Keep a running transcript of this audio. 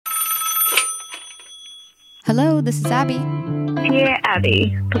Hello, this is Abbey. Dear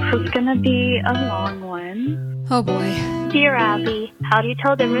Abbey, this is gonna be a long one. Oh boy. Dear Abbey, how do you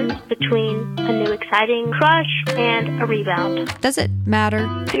tell the difference between a new exciting crush and a rebound? Does it matter?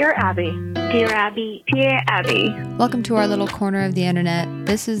 Dear Abbey. Dear Abbey. Dear Abbey. Welcome to our little corner of the internet.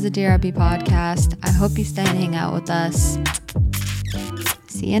 This is the Dear Abbey podcast. I hope you stay and hang out with us.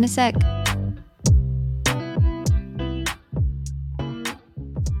 See you in a sec.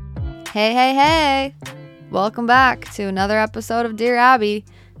 Hey. Welcome back to another episode of Dear Abbey.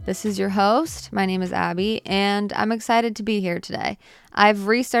 This is your host. My name is Abbey, and I'm excited to be here today. I've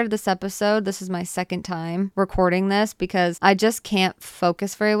restarted this episode. This is my second time recording this because I just can't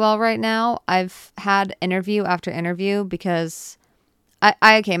focus very well right now. I've had interview after interview because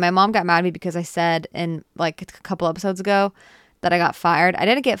my mom got mad at me because I said in like a couple episodes ago that I got fired. I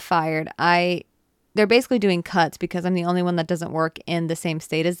didn't get fired. They're basically doing cuts because I'm the only one that doesn't work in the same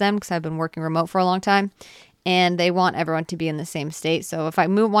state as them because I've been working remote for a long time. And they want everyone to be in the same state. So if I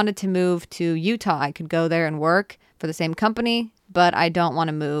wanted to move to Utah, I could go there and work for the same company. But I don't want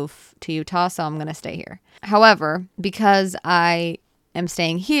to move to Utah, so I'm going to stay here. However, because I am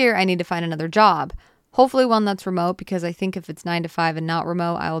staying here, I need to find another job. Hopefully one that's remote, because I think if it's 9 to 5 and not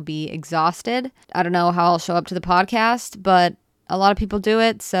remote, I will be exhausted. I don't know how I'll show up to the podcast, but a lot of people do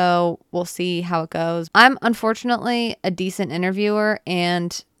it, so we'll see how it goes. I'm unfortunately a decent interviewer,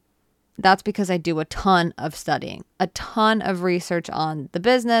 and that's because I do a ton of studying, a ton of research on the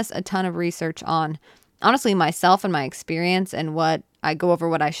business, a ton of research on, honestly, myself and my experience and what I go over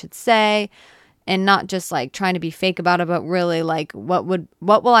what I should say, and not just like trying to be fake about it, but really like what will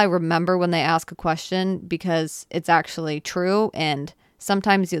I remember when they ask a question, because it's actually true. And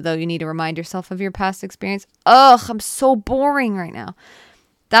sometimes, though, you need to remind yourself of your past experience. Ugh, I'm so boring right now.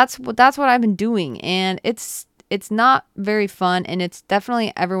 That's what I've been doing, and it's not very fun, and it's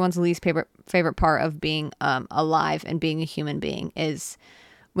definitely everyone's least favorite part of being alive and being a human being is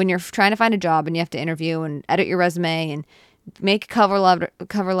when you're trying to find a job and you have to interview and edit your resume and make cover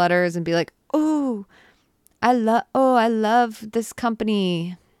letters and be like, I love this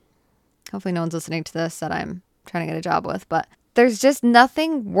company. Hopefully no one's listening to this that I'm trying to get a job with, but there's just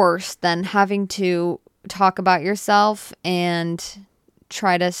nothing worse than having to talk about yourself and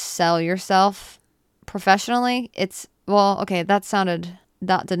try to sell yourself professionally. That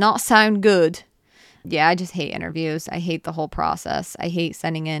did not sound good. Yeah, I just hate interviews. I hate the whole process. I hate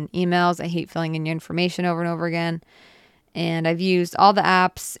sending in emails. I hate filling in your information over and over again. And I've used all the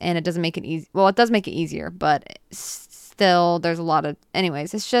apps, and it doesn't make it easy. Well, it does make it easier, but still there's a lot of,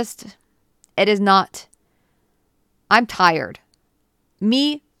 anyways, it is not, I'm tired.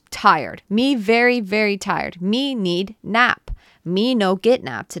 Me tired. Me very, very tired. Me need nap. Me no get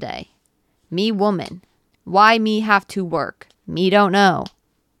nap today. Me woman. Why me have to work? Me don't know.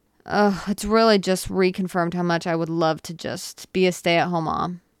 It's really just reconfirmed how much I would love to just be a stay-at-home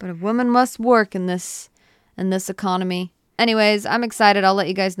mom. But a woman must work in this economy. Anyways, I'm excited. I'll let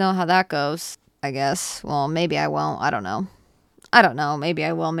you guys know how that goes, I guess. Well, maybe I won't. I don't know. Maybe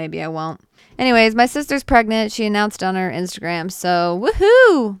I will. Maybe I won't. Anyways, my sister's pregnant. She announced on her Instagram. So,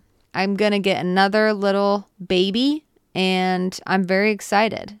 woohoo! I'm going to get another little baby, and I'm very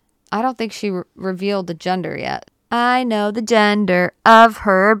excited. I don't think she revealed the gender yet. I know the gender of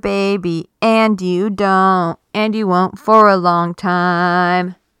her baby, and you don't, and you won't for a long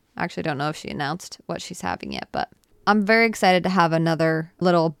time. I actually don't know if she announced what she's having yet, but I'm very excited to have another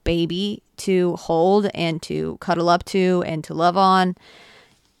little baby to hold and to cuddle up to and to love on.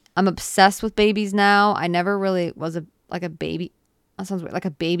 I'm obsessed with babies now. I never really was like a baby. That sounds weird, like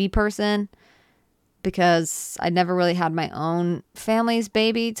a baby person, because I never really had my own family's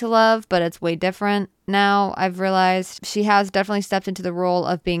baby to love, but it's way different now. I've realized she has definitely stepped into the role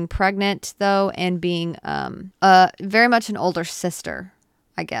of being pregnant, though, and being very much an older sister,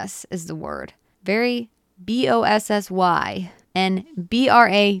 I guess is the word. Very BOSSY and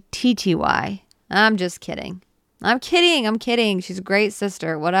BRATTY. I'm just kidding. I'm kidding. She's a great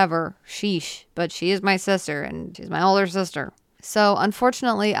sister, whatever. Sheesh. But she is my sister, and she's my older sister. So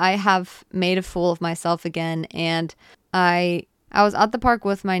unfortunately, I have made a fool of myself again, and I was at the park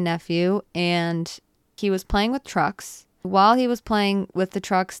with my nephew, and he was playing with trucks. While he was playing with the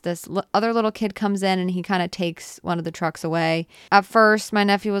trucks, this other little kid comes in, and he kind of takes one of the trucks away. At first, my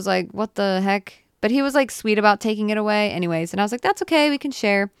nephew was like, what the heck? But he was like sweet about taking it away anyways, and I was like, that's okay, we can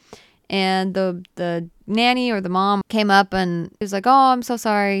share. And the nanny or the mom came up and was like, oh, I'm so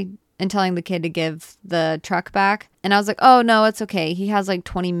sorry, and telling the kid to give the truck back. And I was like, oh, no, it's okay. He has like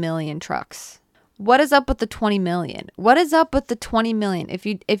 20 million trucks. What is up with the 20 million? What is up with the 20 million?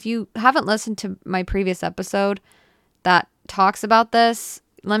 If you haven't listened to my previous episode that talks about this,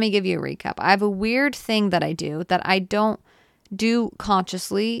 let me give you a recap. I have a weird thing that I do that I don't do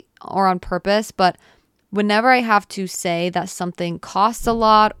consciously or on purpose, but whenever I have to say that something costs a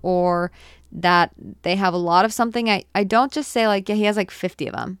lot or that they have a lot of something, I don't just say like, yeah, he has like 50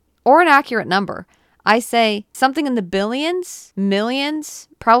 of them or an accurate number. I say something in the billions, millions,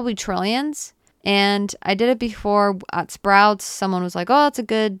 probably trillions. And I did it before at Sprouts. Someone was like, oh, it's a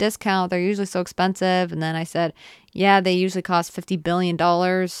good discount. They're usually so expensive. And then I said, yeah, they usually cost $50 billion.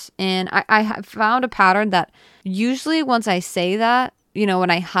 And I have found a pattern that usually once I say that,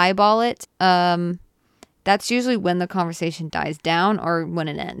 when I highball it, that's usually when the conversation dies down or when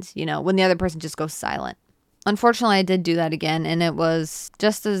it ends, when the other person just goes silent. Unfortunately, I did do that again, and it was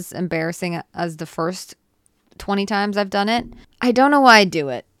just as embarrassing as the first 20 times I've done it. I don't know why I do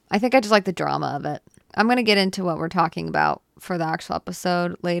it. I think I just like the drama of it. I'm going to get into what we're talking about for the actual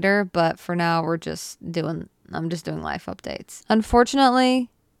episode later, but for now, I'm just doing life updates.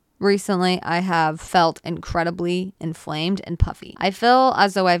 Unfortunately, recently, I have felt incredibly inflamed and puffy. I feel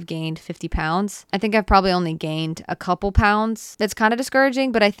as though I've gained 50 pounds. I think I've probably only gained a couple pounds. It's kind of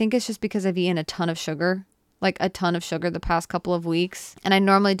discouraging, but I think it's just because I've eaten a ton of sugar. Like a ton of sugar the past couple of weeks. And I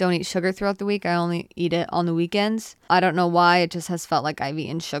normally don't eat sugar throughout the week. I only eat it on the weekends. I don't know why. It just has felt like I've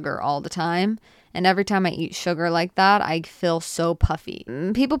eaten sugar all the time. And every time I eat sugar like that, I feel so puffy.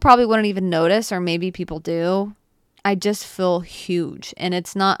 People probably wouldn't even notice, or maybe people do. I just feel huge and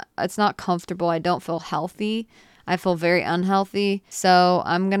it's not comfortable. I don't feel healthy. I feel very unhealthy. So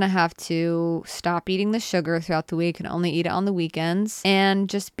I'm going to have to stop eating the sugar throughout the week and only eat it on the weekends and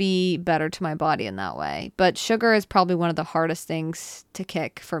just be better to my body in that way. But sugar is probably one of the hardest things to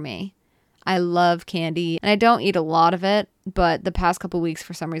kick for me. I love candy and I don't eat a lot of it, but the past couple of weeks,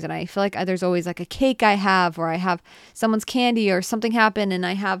 for some reason, I feel like there's always like a cake I have, or I have someone's candy or something happen and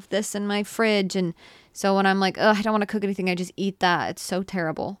I have this in my fridge. And so when I'm like, oh, I don't want to cook anything, I just eat that. It's so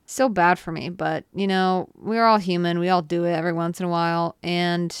terrible. So bad for me. But, we're all human. We all do it every once in a while.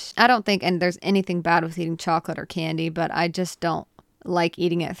 And I don't think there's anything bad with eating chocolate or candy, but I just don't like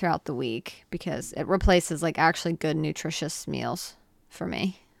eating it throughout the week because it replaces like actually good, nutritious meals for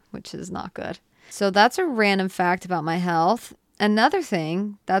me, which is not good. So that's a random fact about my health. Another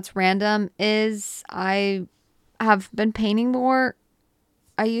thing that's random is I have been painting more.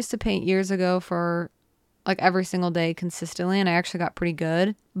 I used to paint years ago for like every single day consistently, and I actually got pretty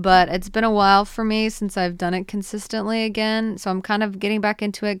good. But it's been a while for me since I've done it consistently again. So I'm kind of getting back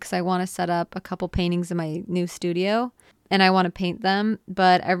into it because I want to set up a couple paintings in my new studio and I want to paint them.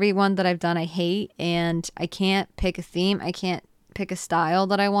 But every one that I've done I hate, and I can't pick a theme. I can't pick a style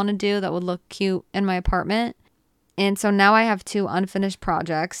that I want to do that would look cute in my apartment. And so now I have 2 unfinished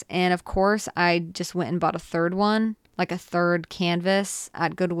projects. And of course, I just went and bought a third one, like a third canvas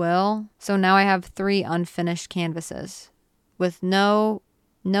at Goodwill. So now I have 3 unfinished canvases with no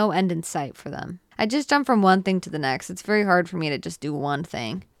end in sight for them. I just jump from one thing to the next. It's very hard for me to just do one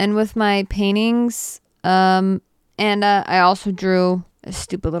thing. And with my paintings, I also drew a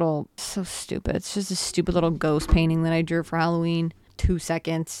so stupid. It's just a stupid little ghost painting that I drew for Halloween. 2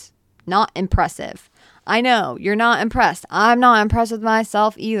 seconds. Not impressive. I know, you're not impressed. I'm not impressed with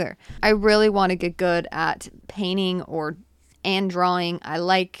myself either. I really want to get good at painting and drawing. I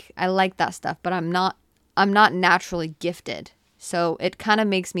like that stuff, but I'm not naturally gifted. So it kind of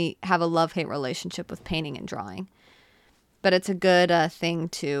makes me have a love-hate relationship with painting and drawing. But it's a good thing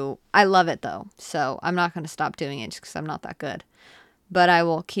to... I love it though. So I'm not going to stop doing it just because I'm not that good. But I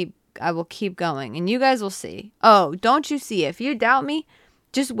will keep going, and you guys will see. Oh, don't you see? If you doubt me,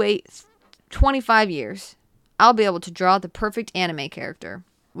 just wait 25 years. I'll be able to draw the perfect anime character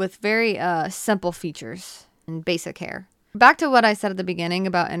with very simple features and basic hair. Back to what I said at the beginning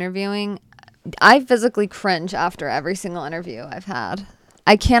about interviewing. I physically cringe after every single interview I've had.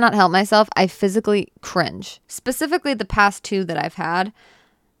 I cannot help myself. I physically cringe. Specifically the past 2 that I've had,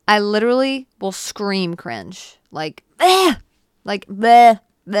 I literally will scream cringe. Like, bleh! Like, bleh,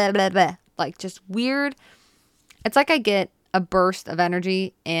 bleh, bleh, bleh. Like, just weird. It's like I get a burst of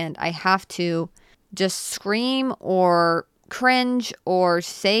energy and I have to just scream or cringe or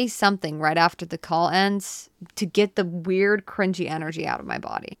say something right after the call ends to get the weird, cringy energy out of my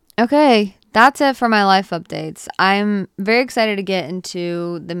body. Okay, that's it for my life updates. I'm very excited to get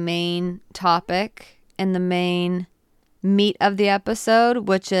into the main topic and the main meat of the episode,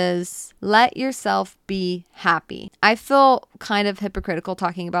 which is let yourself be happy. I feel kind of hypocritical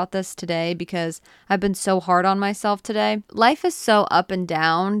talking about this today because I've been so hard on myself today. Life is so up and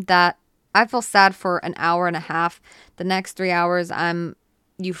down that I feel sad for an hour and a half. The next 3 hours, I'm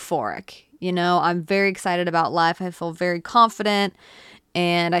euphoric. I'm very excited about life. I feel very confident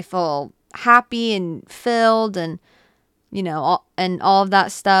and I feel happy and filled, and and all of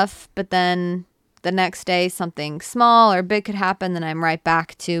that stuff. But then the next day something small or big could happen, then I'm right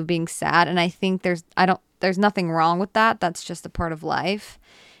back to being sad. And I think there's nothing wrong with that. That's just a part of life.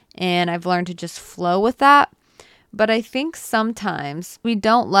 And I've learned to just flow with that. But I think sometimes we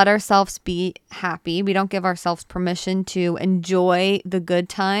don't let ourselves be happy. We don't give ourselves permission to enjoy the good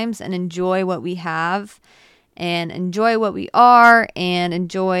times and enjoy what we have and enjoy what we are and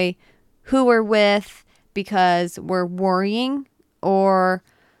enjoy who we're with, because we're worrying or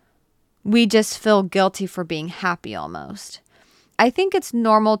we just feel guilty for being happy almost. I think it's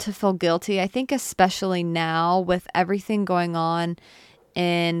normal to feel guilty. I think especially now with everything going on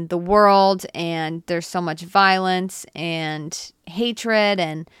in the world, and there's so much violence and hatred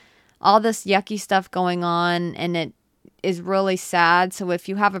and all this yucky stuff going on, and it is really sad. So if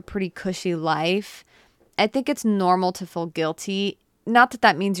you have a pretty cushy life, I think it's normal to feel guilty. Not that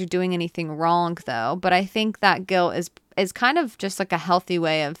that means you're doing anything wrong though, but I think that guilt is kind of just like a healthy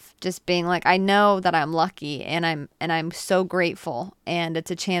way of just being like, I know that I'm lucky and I'm so grateful, and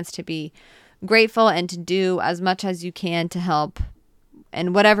it's a chance to be grateful and to do as much as you can to help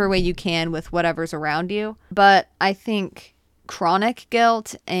in whatever way you can with whatever's around you. But I think chronic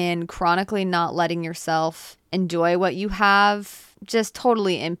guilt and chronically not letting yourself enjoy what you have just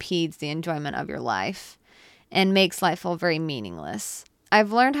totally impedes the enjoyment of your life and makes life feel very meaningless.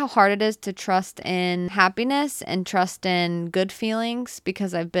 I've learned how hard it is to trust in happiness and trust in good feelings,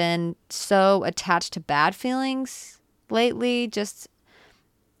 because I've been so attached to bad feelings lately.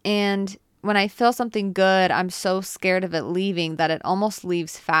 And when I feel something good, I'm so scared of it leaving that it almost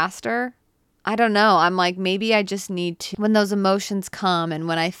leaves faster. I don't know. I'm like, maybe I just need to, when those emotions come and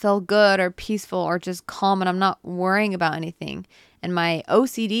when I feel good or peaceful or just calm and I'm not worrying about anything. And my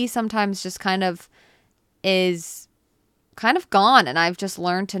OCD sometimes just is gone. And I've just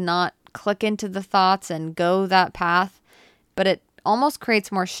learned to not click into the thoughts and go that path. But it almost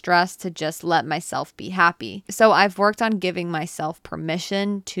creates more stress to just let myself be happy. So I've worked on giving myself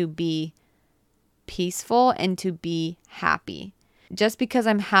permission to be peaceful and to be happy. Just because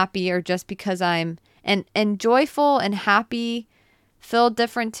I'm happy or just because I'm and joyful and happy feel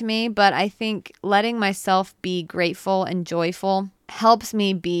different to me, but I think letting myself be grateful and joyful helps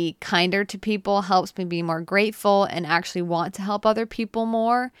me be kinder to people, helps me be more grateful and actually want to help other people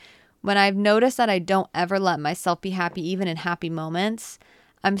more. When I've noticed that I don't ever let myself be happy, even in happy moments,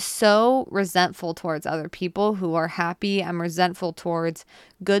 I'm so resentful towards other people who are happy. I'm resentful towards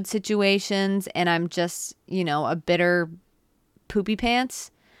good situations, and I'm just, a bitter poopy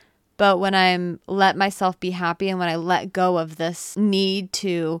pants. But when I'm let myself be happy and when I let go of this need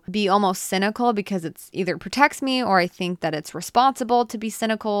to be almost cynical, because it's either protects me or I think that it's responsible to be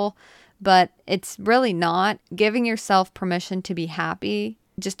cynical, but it's really not. Giving yourself permission to be happy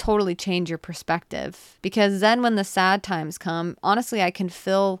just totally change your perspective, because then when the sad times come, honestly, I can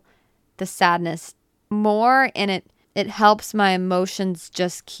feel the sadness more, and it helps my emotions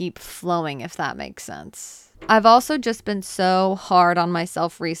just keep flowing, if that makes sense. I've also just been so hard on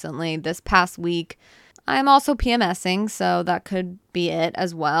myself recently. This past week, I'm also PMSing, so that could be it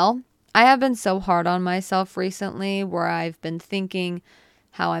as well. I have been so hard on myself recently, where I've been thinking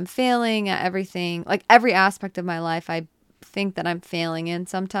how I'm failing at everything, like every aspect of my life. I think that I'm failing in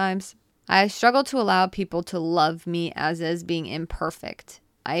sometimes. I struggle to allow people to love me as is, being imperfect.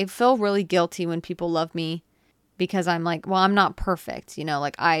 I feel really guilty when people love me, because I'm like, well, I'm not perfect.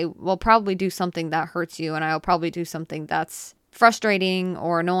 Like I will probably do something that hurts you, and I'll probably do something that's frustrating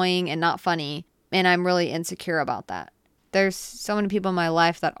or annoying and not funny. And I'm really insecure about that. There's so many people in my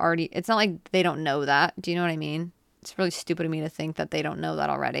life that already, it's not like they don't know that. Do you know what I mean? It's really stupid of me to think that they don't know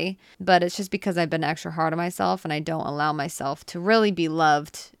that already. But it's just because I've been extra hard on myself, and I don't allow myself to really be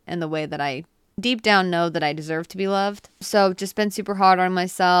loved in the way that I deep down know that I deserve to be loved. So just been super hard on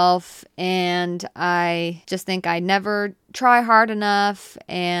myself, and I just think I never try hard enough,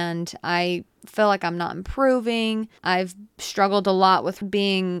 and I feel like I'm not improving. I've struggled a lot with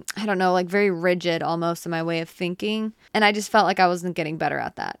being, like very rigid almost in my way of thinking. And I just felt like I wasn't getting better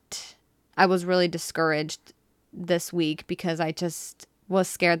at that. I was really discouraged this week because I just was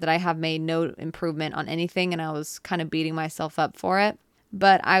scared that I have made no improvement on anything, and I was kind of beating myself up for it.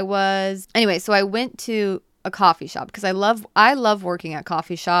 But so I went to a coffee shop because I love working at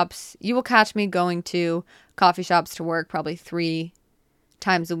coffee shops. You will catch me going to coffee shops to work probably 3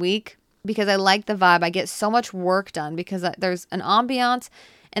 times a week, because I like the vibe. I get so much work done because there's an ambiance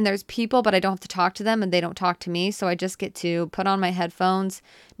and there's people, but I don't have to talk to them and they don't talk to me. So I just get to put on my headphones,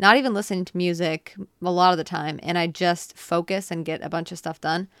 not even listening to music a lot of the time, and I just focus and get a bunch of stuff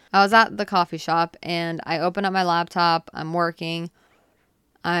done. I was at the coffee shop and I open up my laptop. I'm working.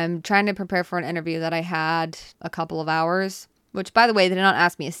 I'm trying to prepare for an interview that I had a couple of hours, which, by the way, they did not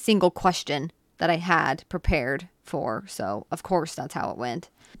ask me a single question that I had prepared for. So, of course, that's how it went.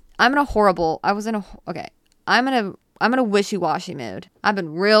 I'm in a wishy-washy mood. I've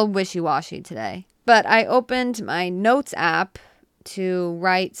been real wishy-washy today. But I opened my notes app to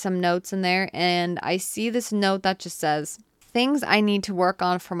write some notes in there, and I see this note that just says, things I need to work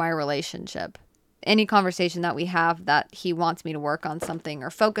on for my relationship. Any conversation that we have that he wants me to work on something or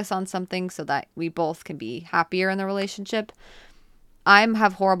focus on something so that we both can be happier in the relationship. I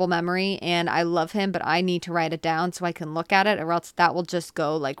have horrible memory and I love him, but I need to write it down so I can look at it, or else that will just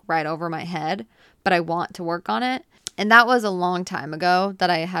go like right over my head. But I want to work on it. And that was a long time ago that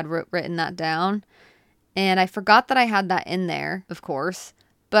I had written that down. And I forgot that I had that in there, of course.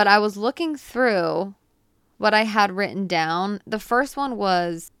 But I was looking through what I had written down. The first one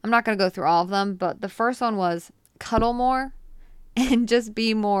was, I'm not going to go through all of them, but the first one was cuddle more and just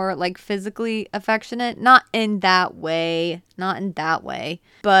be more like physically affectionate. Not in that way,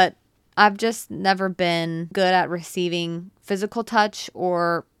 but I've just never been good at receiving physical touch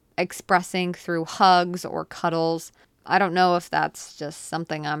or expressing through hugs or cuddles. I don't know if that's just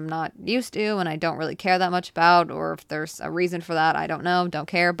something I'm not used to and I don't really care that much about, or if there's a reason for that. I don't know, don't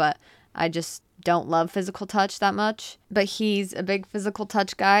care, but I just don't love physical touch that much. But he's a big physical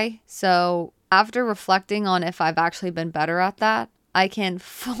touch guy. So after reflecting on if I've actually been better at that, I can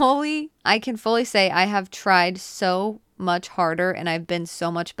fully say I have tried so much harder and I've been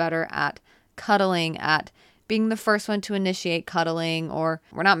so much better at cuddling, at being the first one to initiate cuddling. Or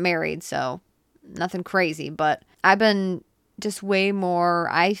we're not married, so nothing crazy, but I've been just way more,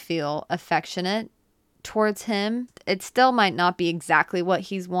 I feel, affectionate towards him. It still might not be exactly what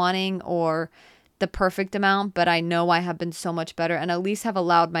he's wanting or the perfect amount, but I know I have been so much better and at least have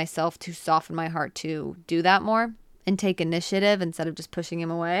allowed myself to soften my heart to do that more and take initiative instead of just pushing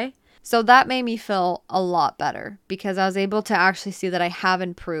him away. So that made me feel a lot better because I was able to actually see that I have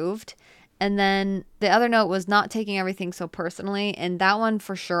improved. And then the other note was not taking everything so personally. And that one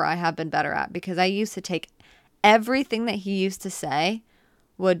for sure I have been better at, because I used to take everything that he used to say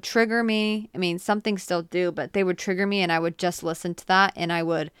would trigger me. I mean, some things still do, but they would trigger me and I would just listen to that and I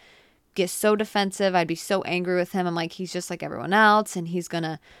would get so defensive. I'd be so angry with him. I'm like, he's just like everyone else and he's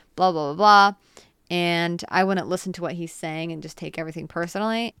gonna blah, blah, blah, blah. And I wouldn't listen to what he's saying and just take everything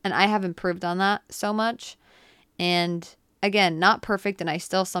personally. And I have improved on that so much. And again, not perfect, and I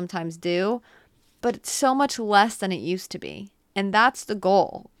still sometimes do, but it's so much less than it used to be. And that's the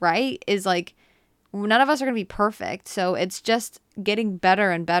goal, right? Is like, none of us are going to be perfect. So it's just getting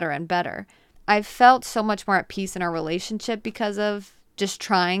better and better and better. I've felt so much more at peace in our relationship because of just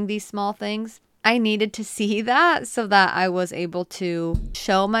trying these small things. I needed to see that so that I was able to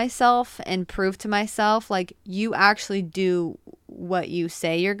show myself and prove to myself, like, you actually do what you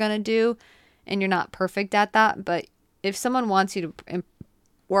say you're going to do, and you're not perfect at that. But if someone wants you to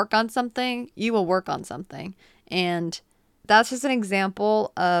work on something, you will work on something. And that's just an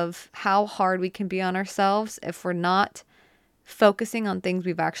example of how hard we can be on ourselves if we're not focusing on things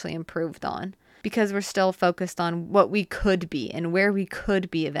we've actually improved on, because we're still focused on what we could be and where we could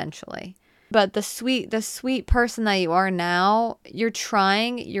be eventually. But the sweet person that you are now, you're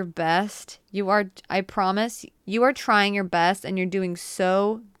trying your best. I promise, you are trying your best and you're doing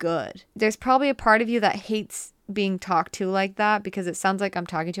so good. There's probably a part of you that hates being talked to like that because it sounds like I'm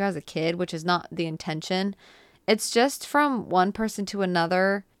talking to you as a kid, which is not the intention. It's just from one person to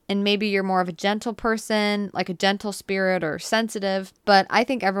another. And maybe you're more of a gentle person, like a gentle spirit or sensitive. But I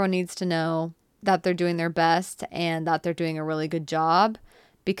think everyone needs to know that they're doing their best and that they're doing a really good job,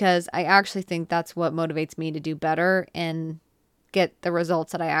 because I actually think that's what motivates me to do better and get the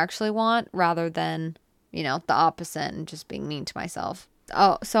results that I actually want, rather than, the opposite and just being mean to myself.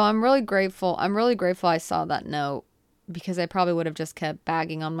 Oh, so I'm really grateful. I saw that note, because I probably would have just kept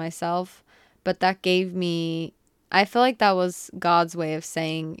bagging on myself. But that gave me, I feel like that was God's way of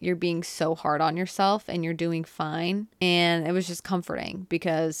saying, you're being so hard on yourself and you're doing fine. And it was just comforting,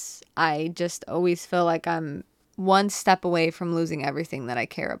 because I just always feel like I'm one step away from losing everything that I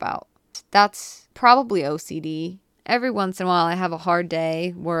care about. That's probably OCD. Every once in a while I have a hard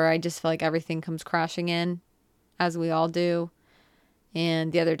day where I just feel like everything comes crashing in, as we all do.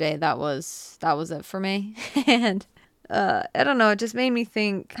 And the other day that was it for me. And I don't know, it just made me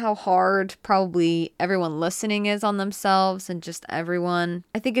think how hard probably everyone listening is on themselves, and just everyone.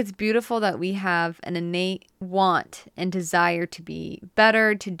 I think it's beautiful that we have an innate want and desire to be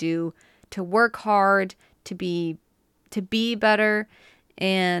better, to work hard, to be better.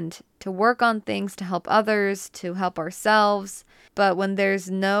 and to work on things to help others, to help ourselves. But when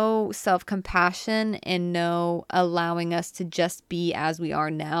there's no self-compassion and no allowing us to just be as we are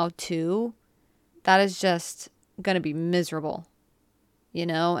now too, that is just going to be miserable,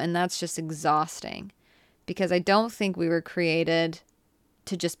 and that's just exhausting, because I don't think we were created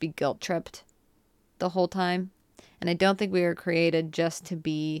to just be guilt-tripped the whole time. And I don't think we were created just to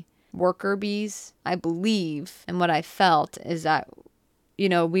be worker bees. I believe, and what I felt is that,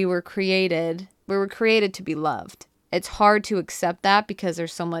 we were created to be loved. It's hard to accept that because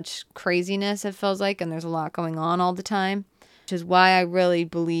there's so much craziness, it feels like, and there's a lot going on all the time, which is why I really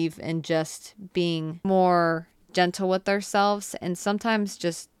believe in just being more gentle with ourselves and sometimes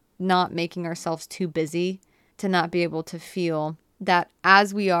just not making ourselves too busy to not be able to feel that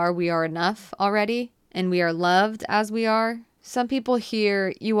as we are enough already and we are loved as we are. Some people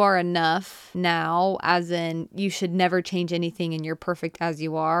hear you are enough now, as in you should never change anything and you're perfect as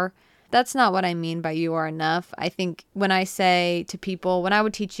you are. That's not what I mean by you are enough. I think when I say to people, when I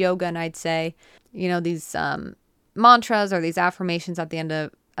would teach yoga and I'd say, these mantras or these affirmations at the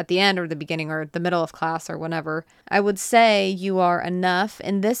end or the beginning or the middle of class or whenever, I would say you are enough.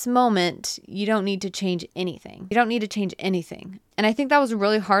 In this moment, you don't need to change anything. You don't need to change anything. And I think that was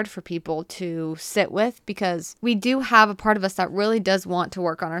really hard for people to sit with, because we do have a part of us that really does want to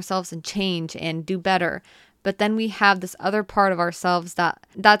work on ourselves and change and do better. But then we have this other part of ourselves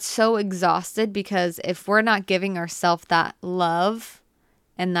that's so exhausted, because if we're not giving ourselves that love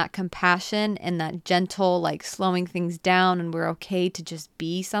and that compassion and that gentle, like slowing things down, and we're okay to just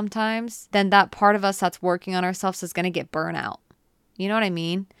be sometimes, then that part of us that's working on ourselves is going to get burnout. You know what I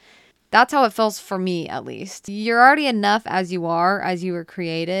mean? That's how it feels for me, at least. You're already enough as you are, as you were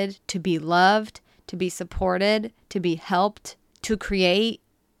created, to be loved, to be supported, to be helped, to create,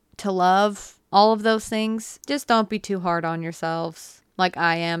 to love. All of those things. Just don't be too hard on yourselves, like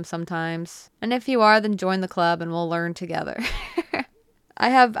I am sometimes. And if you are, then join the club and we'll learn together.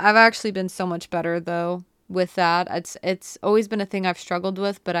 I've actually been so much better though with that. It's always been a thing I've struggled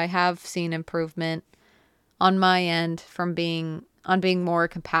with, but I have seen improvement on my end from being more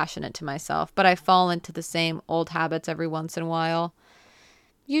compassionate to myself. But I fall into the same old habits every once in a while.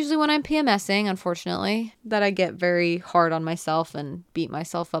 Usually when I'm PMSing, unfortunately, that I get very hard on myself and beat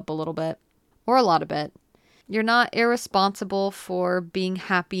myself up a little bit. Or a lot of it. You're not irresponsible for being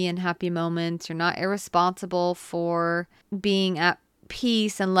happy in happy moments. You're not irresponsible for being at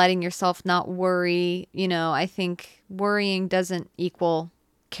peace and letting yourself not worry. I think worrying doesn't equal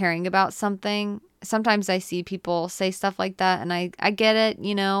caring about something. Sometimes I see people say stuff like that and I get it,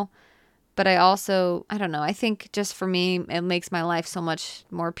 but I don't know. I think just for me, it makes my life so much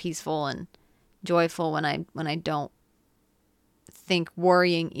more peaceful and joyful when I don't think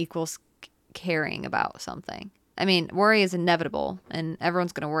worrying equals caring about something. I mean, worry is inevitable and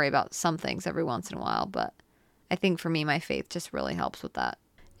everyone's going to worry about some things every once in a while, but I think for me, my faith just really helps with that.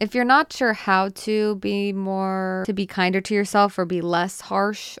 If you're not sure how to be kinder to yourself or be less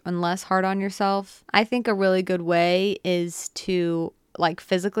harsh and less hard on yourself, I think a really good way is to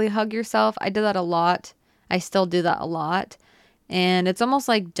physically hug yourself. I did that a lot. I still do that a lot. And it's almost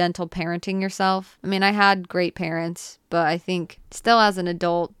like gentle parenting yourself. I mean, I had great parents, but I think still as an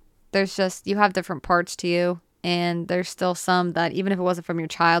adult, there's just, you have different parts to you. And there's still some that, even if it wasn't from your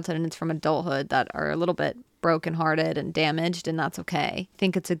childhood and it's from adulthood, that are a little bit brokenhearted and damaged, and that's okay. I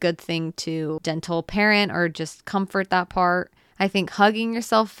think it's a good thing to gentle parent or just comfort that part. I think hugging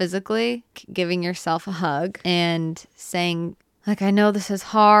yourself physically, giving yourself a hug and saying, I know this is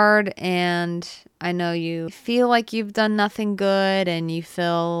hard and I know you feel like you've done nothing good and you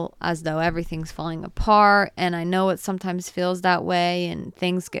feel as though everything's falling apart. And I know it sometimes feels that way and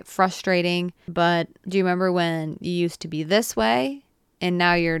things get frustrating. But do you remember when you used to be this way and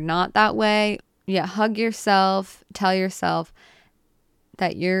now you're not that way? Yeah, hug yourself, tell yourself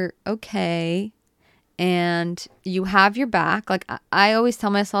that you're okay and you have your back. I always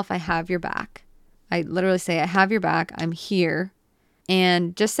tell myself I have your back. I literally say, I have your back. I'm here.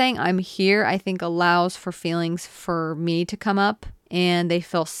 And just saying I'm here, I think allows for feelings for me to come up and they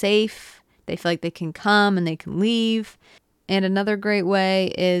feel safe. They feel like they can come and they can leave. And another great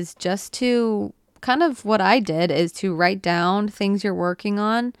way is just to kind of what I did is to write down things you're working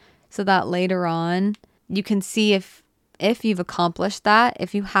on so that later on you can see if you've accomplished that.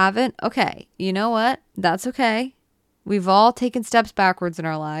 If you haven't, okay, you know what? That's okay. We've all taken steps backwards in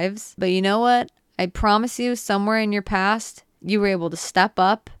our lives. But you know what? I promise you, somewhere in your past, you were able to step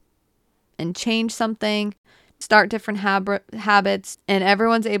up and change something, start different habits, and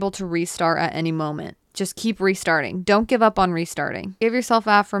everyone's able to restart at any moment. Just keep restarting. Don't give up on restarting. Give yourself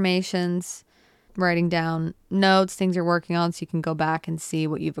affirmations. writing down notes, things you're working on, so you can go back and see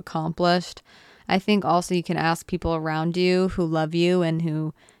what you've accomplished. I think also you can ask people around you who love you and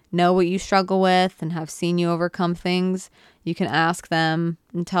who know what you struggle with and have seen you overcome things. You can ask them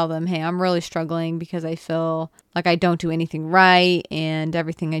and tell them, hey, I'm really struggling because I feel like I don't do anything right and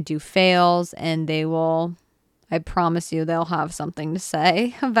everything I do fails. And they will, I promise you, they'll have something to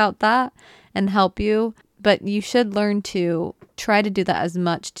say about that and help you. But you should learn to try to do that as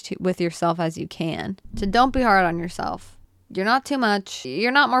much with yourself as you can. So don't be hard on yourself. You're not too much.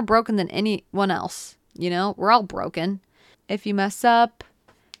 You're not more broken than anyone else. You know, we're all broken. If you mess up,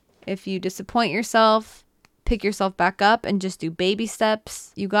 if you disappoint yourself, pick yourself back up and just do baby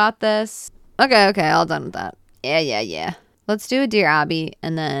steps. You got this. Okay, all done with that. Yeah. Let's do a Dear Abbey,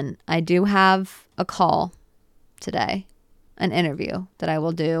 and then I do have a call today, an interview that I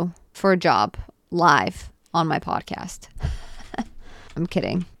will do for a job live on my podcast. I'm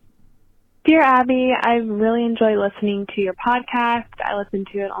kidding. Dear Abby, I really enjoy listening to your podcast. I listen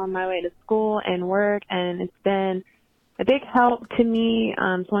to it on my way to school and work, and it's been a big help to me,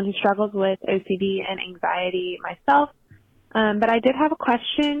 someone who struggles with OCD and anxiety myself. But I did have a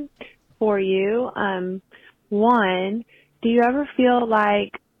question for you. One, do you ever feel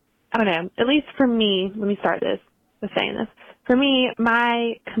like, I don't know, at least for me, let me start this with saying this. For me,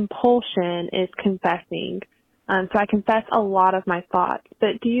 my compulsion is confessing. So I confess a lot of my thoughts.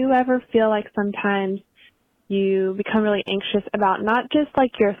 But do you ever feel like sometimes you become really anxious about not just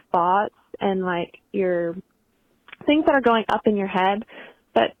like your thoughts and like your things that are going up in your head,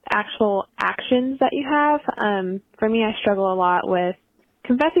 but actual actions that you have? For me, I struggle a lot with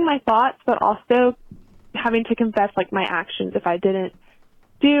confessing my thoughts, but also having to confess like my actions if I didn't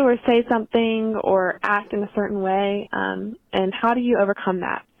do or say something or act in a certain way. And how do you overcome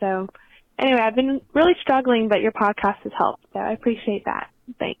that? So anyway, I've been really struggling, but your podcast has helped. So I appreciate that.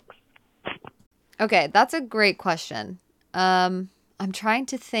 Thanks. Okay, that's a great question. I'm trying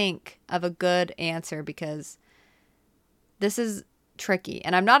to think of a good answer because this is tricky.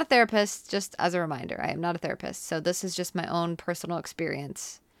 And I'm not a therapist, just as a reminder. I am not a therapist. So this is just my own personal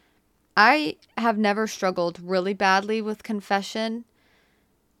experience. I have never struggled really badly with confession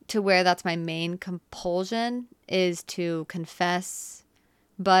to where that's my main compulsion is to confess.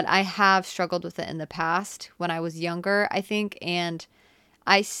 But I have struggled with it in the past when I was younger, I think. And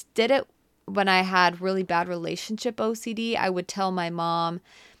I did it when I had really bad relationship OCD. I would tell my mom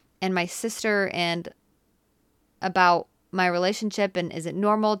and my sister and about my relationship and is it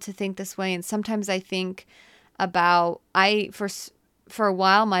normal to think this way? And sometimes I think about, for a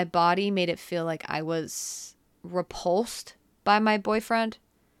while, my body made it feel like I was repulsed by my boyfriend.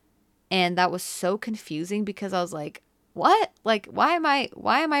 And that was so confusing because I was like, what? Like, why am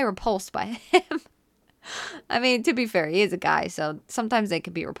I repulsed by him? I mean, to be fair, he is a guy, so sometimes they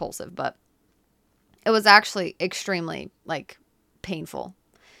can be repulsive, but it was actually extremely like painful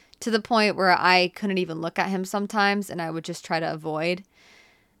to the point where I couldn't even look at him sometimes and I would just try to avoid.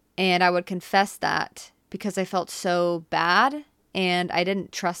 And I would confess that because I felt so bad and I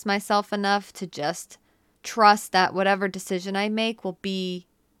didn't trust myself enough to just trust that whatever decision I make will be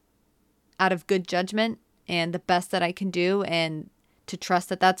out of good judgment and the best that I can do, and to trust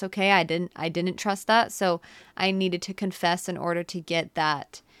that that's okay. I didn't trust that. So I needed to confess in order to get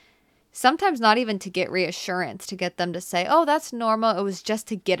that. Sometimes not even to get reassurance, to get them to say, oh, that's normal. It was just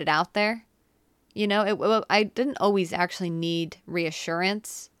to get it out there. You know, I didn't always actually need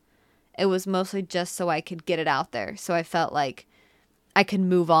reassurance. It was mostly just so I could get it out there. So I felt like I could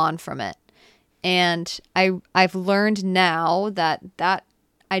move on from it. And I've learned now that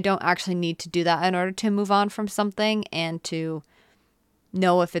I don't actually need to do that in order to move on from something and to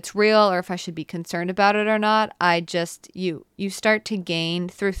know if it's real or if I should be concerned about it or not. I just, you start to gain,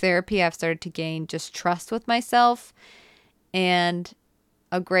 through therapy, I've started to gain just trust with myself. And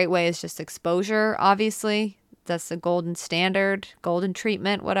a great way is just exposure, obviously. That's the golden standard, golden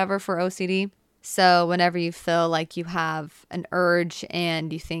treatment, whatever, for OCD. So whenever you feel like you have an urge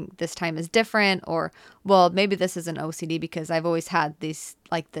and you think this time is different, or, well, maybe this isn't OCD because I've always had this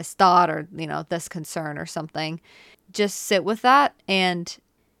thought or, this concern or something, just sit with that. And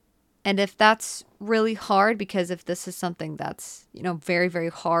if that's really hard, because if this is something that's, very, very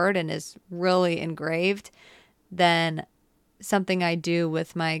hard and is really engraved, then something I do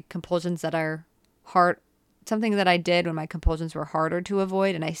with my compulsions that are hard, something that I did when my compulsions were harder to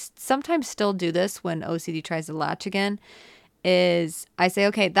avoid, and I sometimes still do this when OCD tries to latch again, is I say,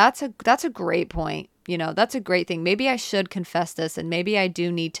 okay, that's a great point. That's a great thing. Maybe I should confess this, and maybe I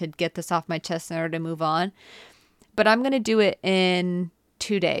do need to get this off my chest in order to move on. But I'm going to do it in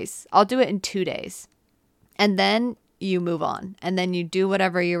 2 days. I'll do it in 2 days. And then you move on and then you do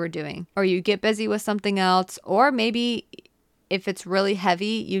whatever you were doing, or you get busy with something else, or maybe if it's really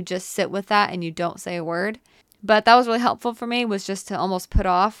heavy, you just sit with that and you don't say a word. But that was really helpful for me, was just to almost put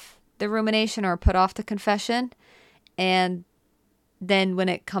off the rumination or put off the confession. And then when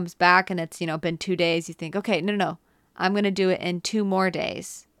it comes back and it's, been 2 days, you think, okay, no, I'm going to do it in 2 more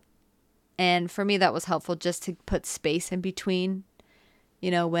days. And for me, that was helpful, just to put space in between,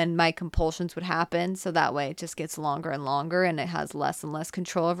 when my compulsions would happen. So that way it just gets longer and longer and it has less and less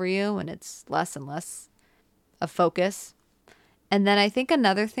control over you and it's less and less a focus. And then I think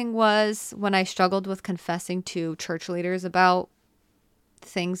another thing was when I struggled with confessing to church leaders about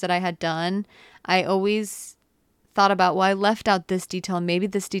things that I had done, I always thought about, well, I left out this detail. Maybe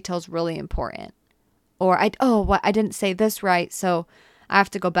this detail is really important. Or I didn't say this right, so I have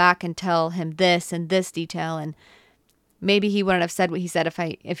to go back and tell him this and this detail. And maybe he wouldn't have said what he said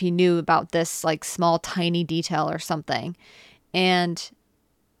if he knew about this like small, tiny detail or something. And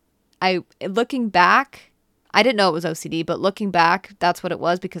looking back, I didn't know it was OCD, but looking back, that's what it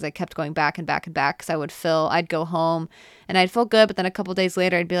was, because I kept going back and back and back, because I'd go home and I'd feel good, but then a couple days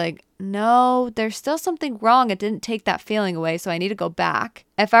later I'd be like, no, there's still something wrong. It didn't take that feeling away, so I need to go back.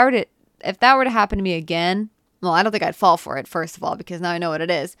 If that were to happen to me again, well, I don't think I'd fall for it, first of all, because now I know what it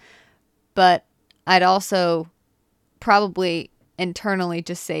is. But I'd also probably internally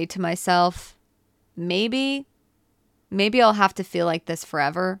just say to myself, maybe I'll have to feel like this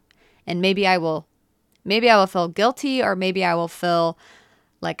forever, and maybe I will feel guilty, or maybe I will feel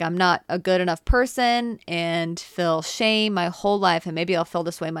like I'm not a good enough person and feel shame my whole life. And maybe I'll feel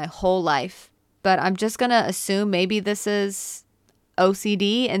this way my whole life. But I'm just going to assume maybe this is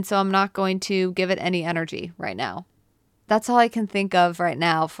OCD. And so I'm not going to give it any energy right now. That's all I can think of right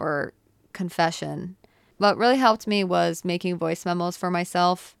now for confession. What really helped me was making voice memos for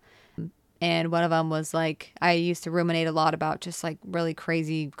myself. And one of them was like, I used to ruminate a lot about just like really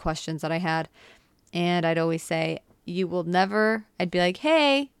crazy questions that I had. And I'd always say, I'd be like,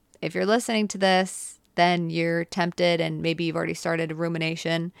 hey, if you're listening to this, then you're tempted and maybe you've already started a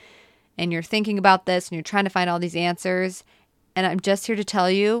rumination and you're thinking about this and you're trying to find all these answers. And I'm just here to tell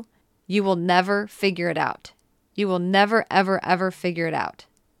you, you will never figure it out. You will never, ever, ever figure it out.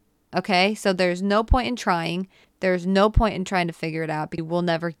 Okay? So there's no point in trying. There's no point in trying to figure it out, because you will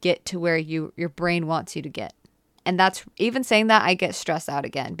never get to where your brain wants you to get. And that's, even saying that, I get stressed out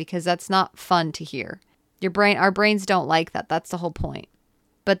again, because that's not fun to hear. Our brains don't like that. That's the whole point.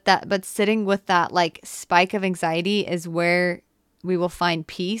 But sitting with that like spike of anxiety is where we will find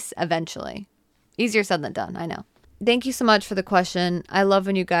peace eventually. Easier said than done, I know. Thank you so much for the question. I love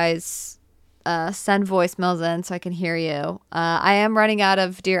when you guys send voicemails in so I can hear you. I am running out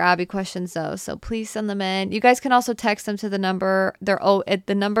of Dear Abby questions though, so please send them in. You guys can also text them to the number.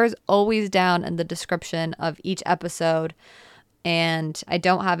 The number's always down in the description of each episode, and I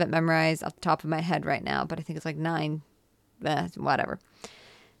don't have it memorized off the top of my head right now, but I think it's like 9, whatever.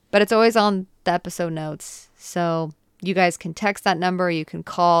 But it's always on the episode notes, so you guys can text that number, you can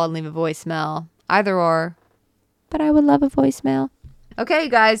call and leave a voicemail, either or. But I would love a voicemail. Okay, you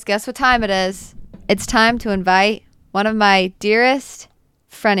guys, guess what time it is? It's time to invite one of my dearest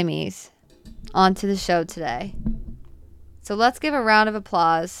frenemies onto the show today. So let's give a round of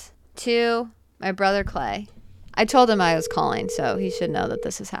applause to my brother Clay. I told him I was calling, so he should know that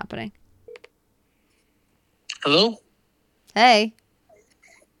this is happening. Hello? Hey.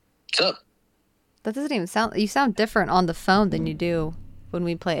 What's up? That doesn't even sound... You sound different on the phone than you do when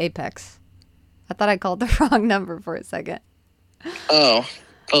we play Apex. I thought I called the wrong number for a second. Oh.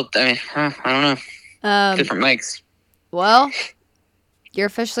 Well, I don't know. Different mics. Well, you're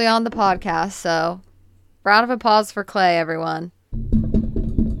officially on the podcast, so round of applause for Clay, everyone.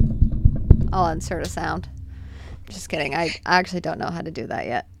 I'll insert a sound. Just kidding. I actually don't know how to do that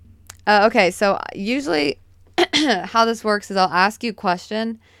yet. Okay, so usually how this works is I'll ask you a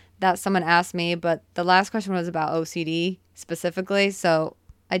question that someone asked me, but the last question was about OCD specifically, so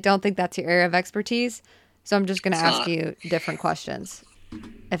I don't think that's your area of expertise. So I'm just going to ask you different questions,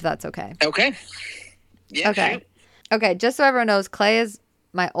 if that's okay. Okay. Yeah, okay. Shoot. Okay, just so everyone knows, Clay is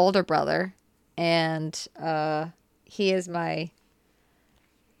my older brother, and he is the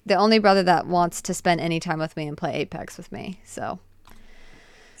only brother that wants to spend any time with me and play Apex with me. So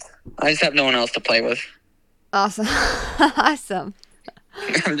I just have no one else to play with. Awesome. Awesome.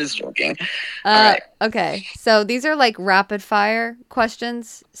 I'm just joking. All right. Okay, so these are like rapid fire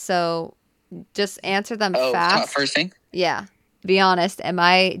questions, so just answer them fast. First thing? Yeah. Be honest.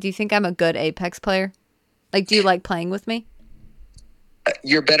 Do you think I'm a good Apex player? Like, do you like playing with me?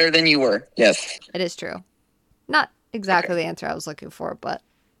 You're better than you were. Yes. It is true. Not exactly the answer I was looking for, but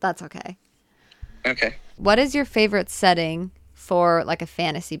that's okay. Okay. What is your favorite setting for like a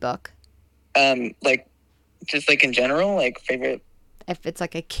fantasy book? Like, just like in general, like favorite. If it's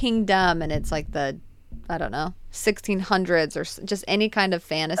like a kingdom and it's like the, I don't know, 1600s or just any kind of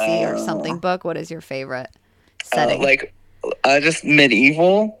fantasy or something book, what is your favorite setting? Like, just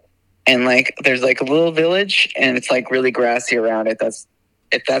medieval, and like there's like a little village, and it's like really grassy around it.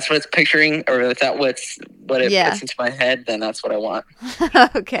 If that's what it's picturing, or if that what it puts into my head, then that's what I want.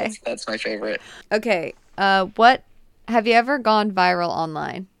 Okay. That's my favorite. Okay. What have you ever gone viral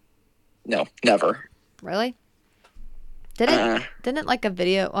online? No, never. Really? Didn't like a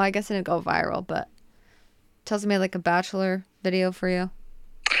video? Well, I guess it didn't go viral, but tells me like a Bachelor video for you.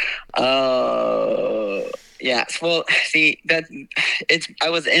 Yeah. Well, see I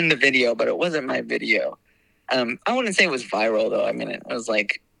was in the video, but it wasn't my video. I wouldn't say it was viral though. I mean, it was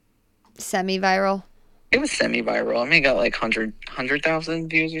like semi-viral. It was semi-viral. I mean, it got like 100,000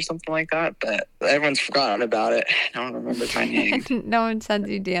 views or something like that, but everyone's forgotten about it. I don't remember my name. No one sends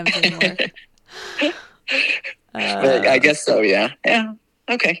you DMs anymore. But I guess so, yeah. Yeah,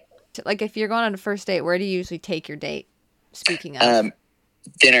 okay. Like, if you're going on a first date, where do you usually take your date? Speaking of.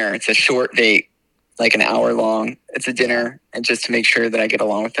 Dinner. It's a short date, like an hour long. It's a dinner, and just to make sure that I get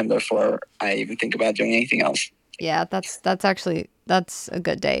along with them before I even think about doing anything else. Yeah, that's a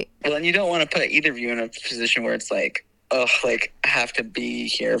good date. Well, and you don't want to put either of you in a position where it's like, oh, like I have to be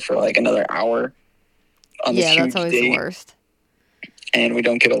here for like another hour on this huge that's always date, the worst. And we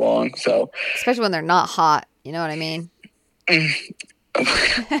don't get along, so. Especially when they're not hot, you know what I mean?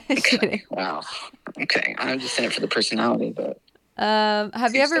 Okay. Wow. Okay, I'm just in it for the personality, but.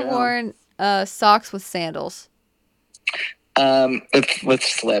 Have you ever worn socks with sandals? With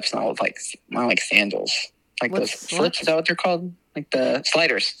slips, not like sandals. Like those slips, is that what they're called? Like the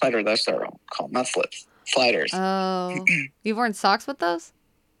sliders. That's what they're called, not slips. Sliders. Oh. You've worn socks with those?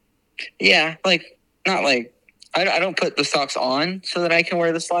 Yeah, like, not like, I don't put the socks on so that I can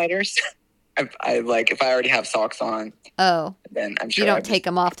wear the sliders. I like, if I already have socks on. Oh. Then I'm sure you don't take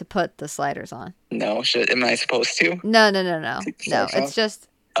them off to put the sliders on. No, am I supposed to? No. No, it's just.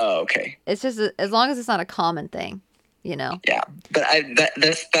 Oh, okay. It's just as long as it's not a common thing, you know. Yeah, but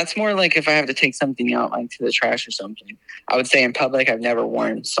that's more like if I have to take something out, like to the trash or something. I would say in public, I've never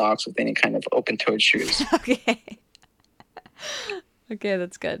worn socks with any kind of open-toed shoes. Okay. Okay,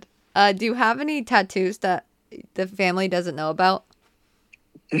 that's good. Do you have any tattoos that the family doesn't know about?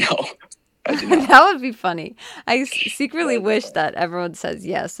 No. I do not. That would be funny. I secretly wish that everyone says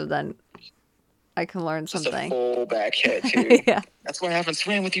yes, so then I can learn something. Just a full back head, too. Yeah. That's why I haven't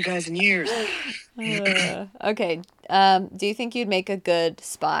swam with you guys in years. Okay. Do you think you'd make a good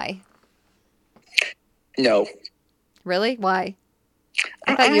spy? No. Really? Why?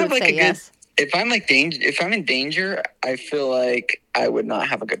 I thought you would say yes. If I'm in danger, I feel like I would not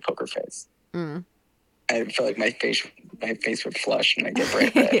have a good poker face. Mm. I feel like my face would flush and I'd get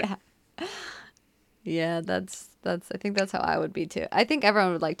bright red. Yeah. Yeah, that's. I think that's how I would be too. I think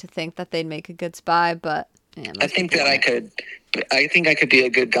everyone would like to think that they'd make a good spy, but yeah, I think that I could be a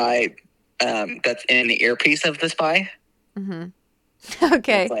good guy. That's in the earpiece of the spy. Mm-hmm.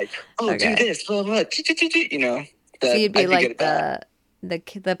 Okay. It's like, do this, blah blah. You know. So you'd be like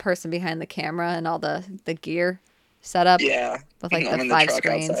the person behind the camera and all the gear set up. Yeah. With like the 5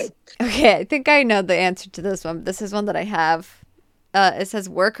 screens. Outside. Okay, I think I know the answer to this one. This is one that I have. It says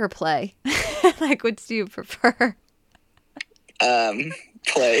work or play. Like, which do you prefer?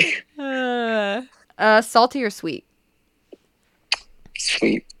 Play. Salty or sweet?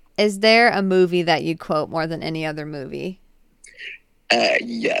 Sweet. Is there a movie that you quote more than any other movie?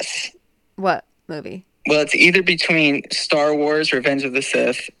 Yes. What movie? Well, it's either between Star Wars, Revenge of the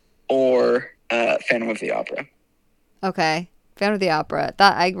Sith, or Phantom of the Opera. Okay. Phantom of the Opera.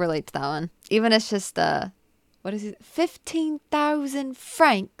 That I relate to that one. Even it's just what is it? 15,000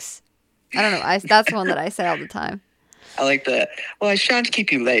 francs. I don't know. That's one that I say all the time. I like that. Well, I shan't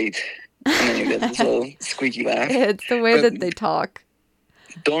keep you late. And then you get this little squeaky laugh. It's the way that they talk.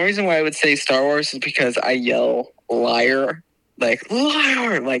 The only reason why I would say Star Wars is because I yell liar, like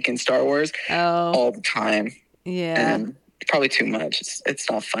liar, like in Star Wars all the time. Yeah. And probably too much. It's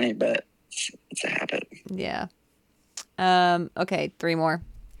not funny, but it's a habit. Yeah. Okay, 3 more.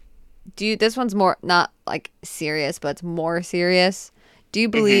 This one's more not like serious, but it's more serious. Do you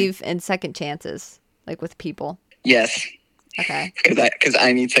believe in second chances, like with people? Yes. Okay. Because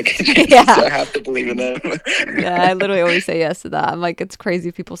I need second chances, so I have to believe in them. Yeah, I literally always say yes to that. I'm like, it's crazy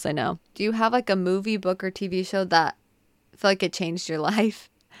if people say no. Do you have like a movie, book, or TV show that feel like it changed your life?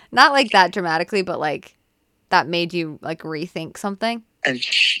 Not like that dramatically, but like that made you like rethink something?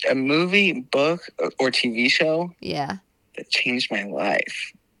 A movie, book, or TV show? Yeah. That changed my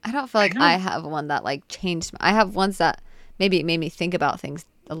life. I don't feel like I have one that like changed. I have ones that maybe made me think about things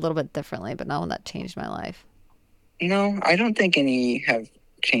a little bit differently, but not one that changed my life. No, I don't think any have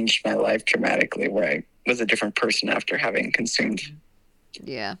changed my life dramatically where I was a different person after having consumed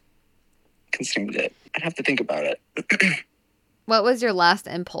it. I'd have to think about it. What was your last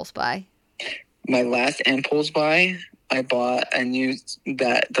impulse buy? My last impulse buy, I bought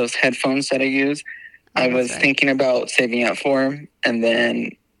those headphones that I use. I was thinking about saving up for them, and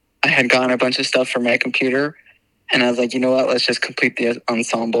then I had gotten a bunch of stuff for my computer, and I was like, you know what, let's just complete the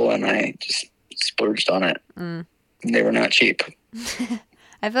ensemble, and I just splurged on it. They were not cheap.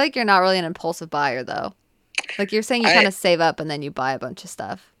 I feel like you're not really an impulsive buyer, though. Like you're saying you kind of save up and then you buy a bunch of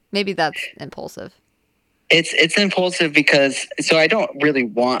stuff. Maybe that's impulsive. It's impulsive because, so I don't really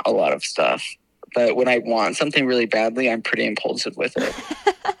want a lot of stuff, but when I want something really badly, I'm pretty impulsive with it.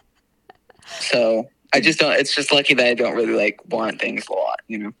 So I just don't, it's just lucky that I don't really like want things a lot,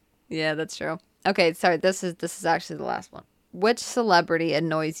 you know? Yeah, that's true. Okay, sorry, this is actually the last one. Which celebrity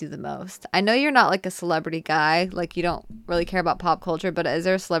annoys you the most? I know you're not like a celebrity guy, like you don't really care about pop culture, but is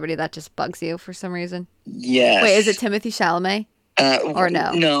there a celebrity that just bugs you for some reason? Yes. Wait, is it Timothée Chalamet? Or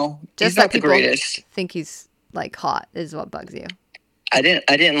no? No, just he's not the greatest. Think he's like hot is what bugs you. I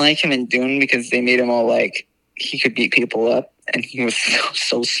didn't like him in Dune because they made him all like he could beat people up and he was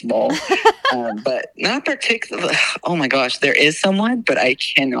so small. But not particularly. Oh my gosh, there is someone, but I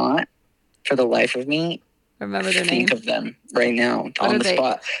cannot for the life of me remember their think name of them right now on the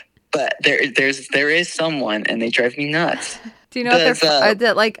spot. But there is someone, and they drive me nuts. Do you know if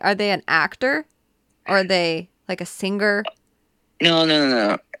they're are they an actor or are they like a singer?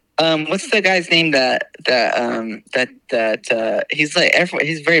 No. What's the guy's name that he's like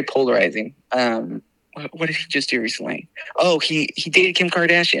he's very polarizing. What did he just do recently? Oh, he dated Kim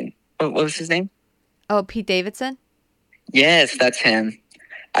Kardashian. What was his name? Oh, Pete Davidson? Yes, that's him.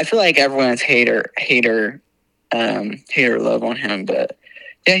 I feel like everyone's hater love on him, but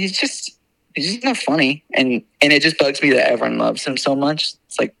yeah, he's just not funny, and it just bugs me that everyone loves him so much.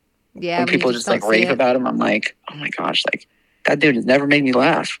 It's like when people just like rave about him, I'm like, oh my gosh, like that dude has never made me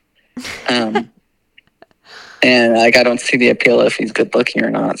laugh. And like I don't see the appeal if he's good looking or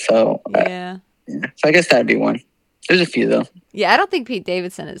not. So yeah. So I guess that'd be one. There's a few though. Yeah, I don't think Pete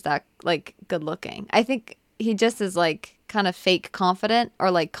Davidson is that like good looking. I think he just is like kind of fake confident or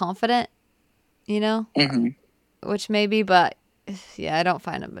like confident, you know, which maybe, but yeah, I don't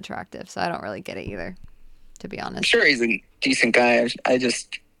find him attractive, so I don't really get it either, to be honest. I'm sure he's a decent guy. I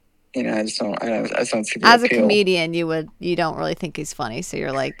just don't see the as appeal. A comedian, you don't really think he's funny, so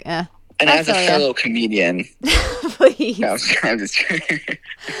you're like, eh. And as a fellow comedian, please. No, I'm just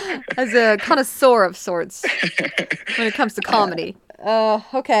as a connoisseur of sorts when it comes to comedy.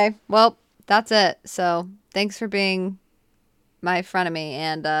 Okay, well, that's it. So thanks for being my frenemy.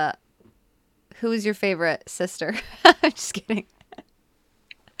 And who is your favorite sister? I'm just kidding.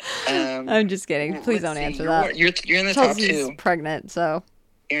 I'm just kidding. Please don't answer that. You're in the top two. Pregnant, so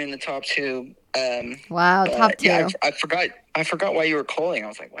you're in the top two. Wow, top two. Yeah, I forgot why you were calling. I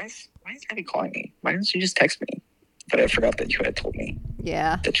was like, why is Abbey calling me? Why didn't you just text me? But I forgot that you had told me.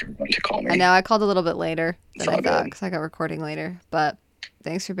 Yeah. That you were going to call me. I know. I called a little bit later than I thought because I got recording later. But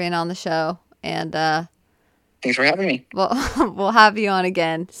thanks for being on the show, and thanks for having me. Well, we'll have you on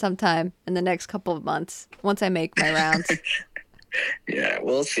again sometime in the next couple of months once I make my rounds. Yeah,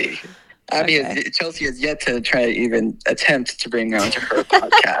 we'll see. Chelsea has yet to try to even attempt to bring me onto her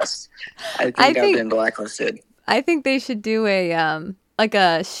podcast. I think I've been blacklisted. I think they should do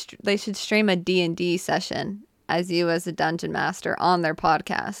they should stream a D&D session as you as a dungeon master on their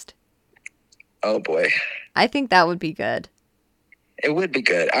podcast. Oh boy. I think that would be good. It would be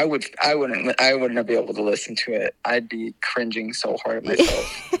good. I wouldn't be able to listen to it. I'd be cringing so hard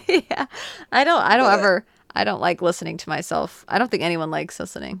myself. Yeah. I don't like listening to myself. I don't think anyone likes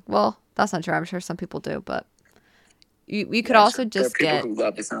listening. Well, that's not true. I'm sure some people do, but you could also just get... There are people who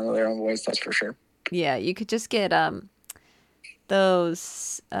love the sound of their own voice, that's for sure. Yeah, you could just get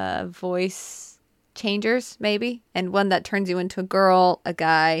those voice changers, maybe, and one that turns you into a girl, a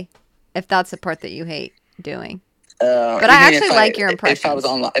guy, if that's the part that you hate doing. But I actually like your impressions.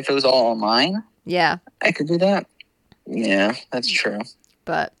 If it was all online, yeah, I could do that. Yeah, that's true.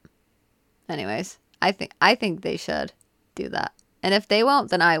 But anyways, I think they should do that. And if they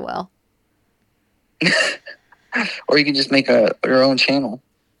won't, then I will. Or you can just make your own channel.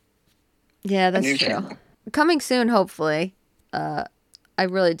 Yeah, that's true. Channel. Coming soon, hopefully. I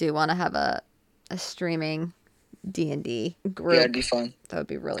really do want to have a streaming D&D group. Yeah, it'd be fun. That would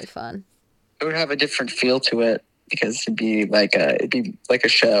be really fun. It would have a different feel to it because it'd be like a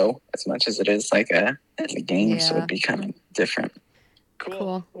show as much as it is like a game. Yeah. So it'd be kind of different.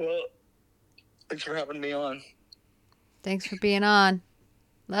 Cool. Well, thanks for having me on. Thanks for being on.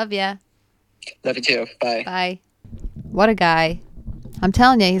 Love ya. Love you too. Bye. Bye. What a guy. I'm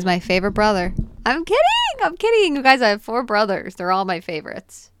telling you, he's my favorite brother. I'm kidding. You guys, I have 4 brothers. They're all my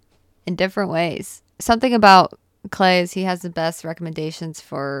favorites in different ways. Something about Clay is he has the best recommendations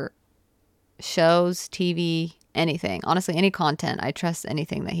for shows, TV, anything. Honestly, any content. I trust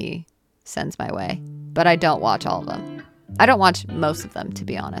anything that he sends my way. But I don't watch all of them. I don't watch most of them, to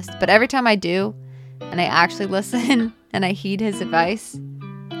be honest. But every time I do, and I actually listen and I heed his advice,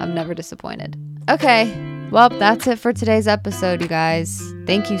 I'm never disappointed. Okay, well, that's it for today's episode, you guys.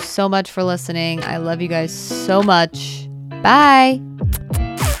 Thank you so much for listening. I love you guys so much. Bye.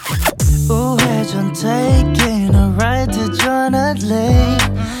 우회전 taking a ride to journey.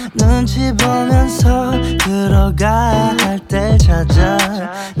 눈치 보면서 들어가야 할 때 찾아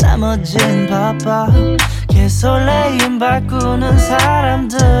나머진 바빠 개설레임 바꾸는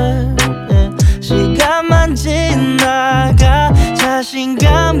사람들